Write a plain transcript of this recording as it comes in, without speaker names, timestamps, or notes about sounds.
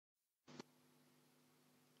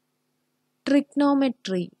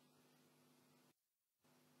Trigonometry.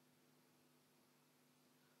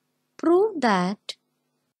 Prove that.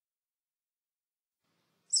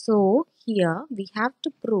 So here we have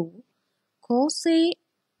to prove cos A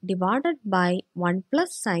divided by 1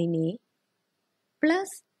 plus sin A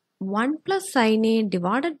plus 1 plus sin A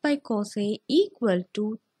divided by cos A equal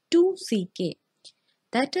to 2 sec.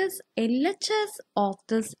 That is, LHS of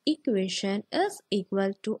this equation is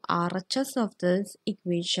equal to RHS of this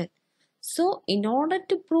equation. So in order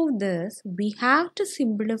to prove this, we have to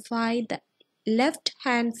simplify the left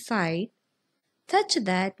hand side such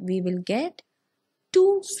that we will get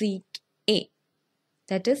 2 sec A.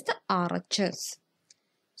 That is the RHS.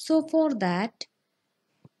 So for that,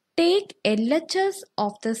 take LHS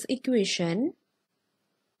of this equation.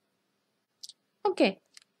 Okay.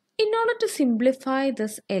 In order to simplify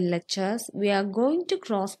this LHS, we are going to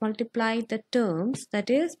cross multiply the terms,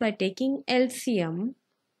 that is by taking LCM.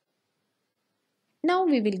 Now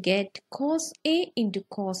we will get cos A into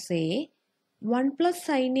cos A, 1 plus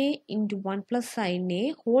sin A into 1 plus sin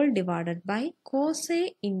A whole divided by cos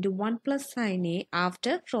A into 1 plus sin A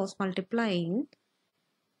after cross multiplying.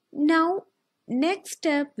 Now next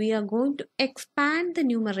step, we are going to expand the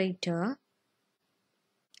numerator.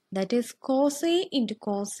 That is, cos A into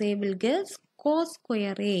cos A will give cos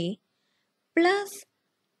square A plus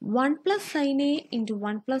 1 plus sin A into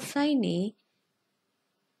 1 plus sin A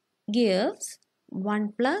gives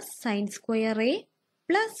 1 plus sin square A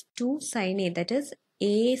plus 2 sin A. That is,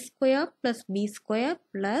 A square plus B square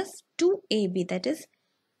plus 2AB. That is,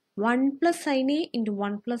 1 plus sin A into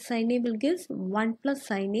 1 plus sin A will give 1 plus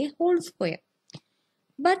sin A whole square.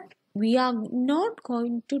 But we are not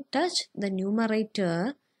going to touch the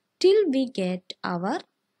numerator till we get our,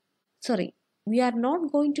 we are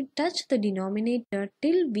not going to touch the denominator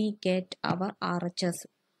till we get our RHS.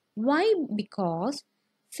 Why? Because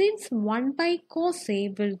since 1 by cos A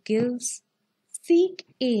will give sec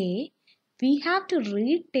A, we have to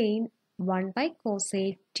retain 1 by cos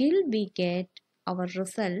A till we get our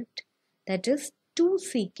result, that is 2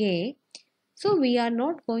 sec A. So we are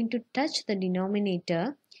not going to touch the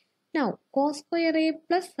denominator. Now cos square A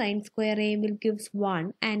plus sin square A will give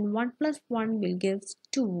 1 and 1 plus 1 will give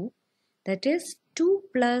 2. That is 2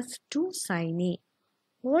 plus 2 sin A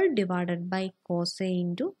whole divided by cos A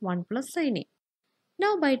into 1 plus sin A.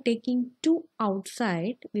 Now by taking 2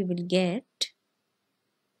 outside, we will get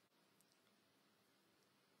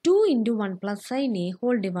 2 into 1 plus sin A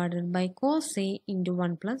whole divided by cos A into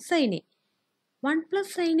 1 plus sin A. 1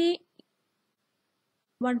 plus sin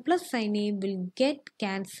A will get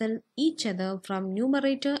cancel each other from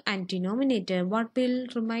numerator and denominator. What will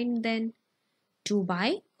remain then? 2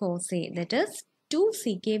 by cos A, that is 2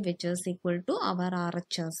 sec A, which is equal to our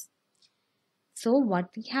RHS. So what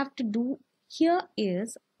we have to do here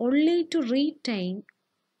is only to retain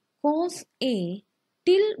cos A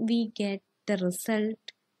till we get the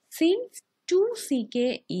result. Since 2 sec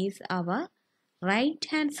A is our right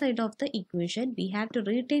hand side of the equation, we have to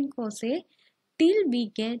retain cos A till we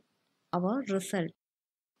get our result.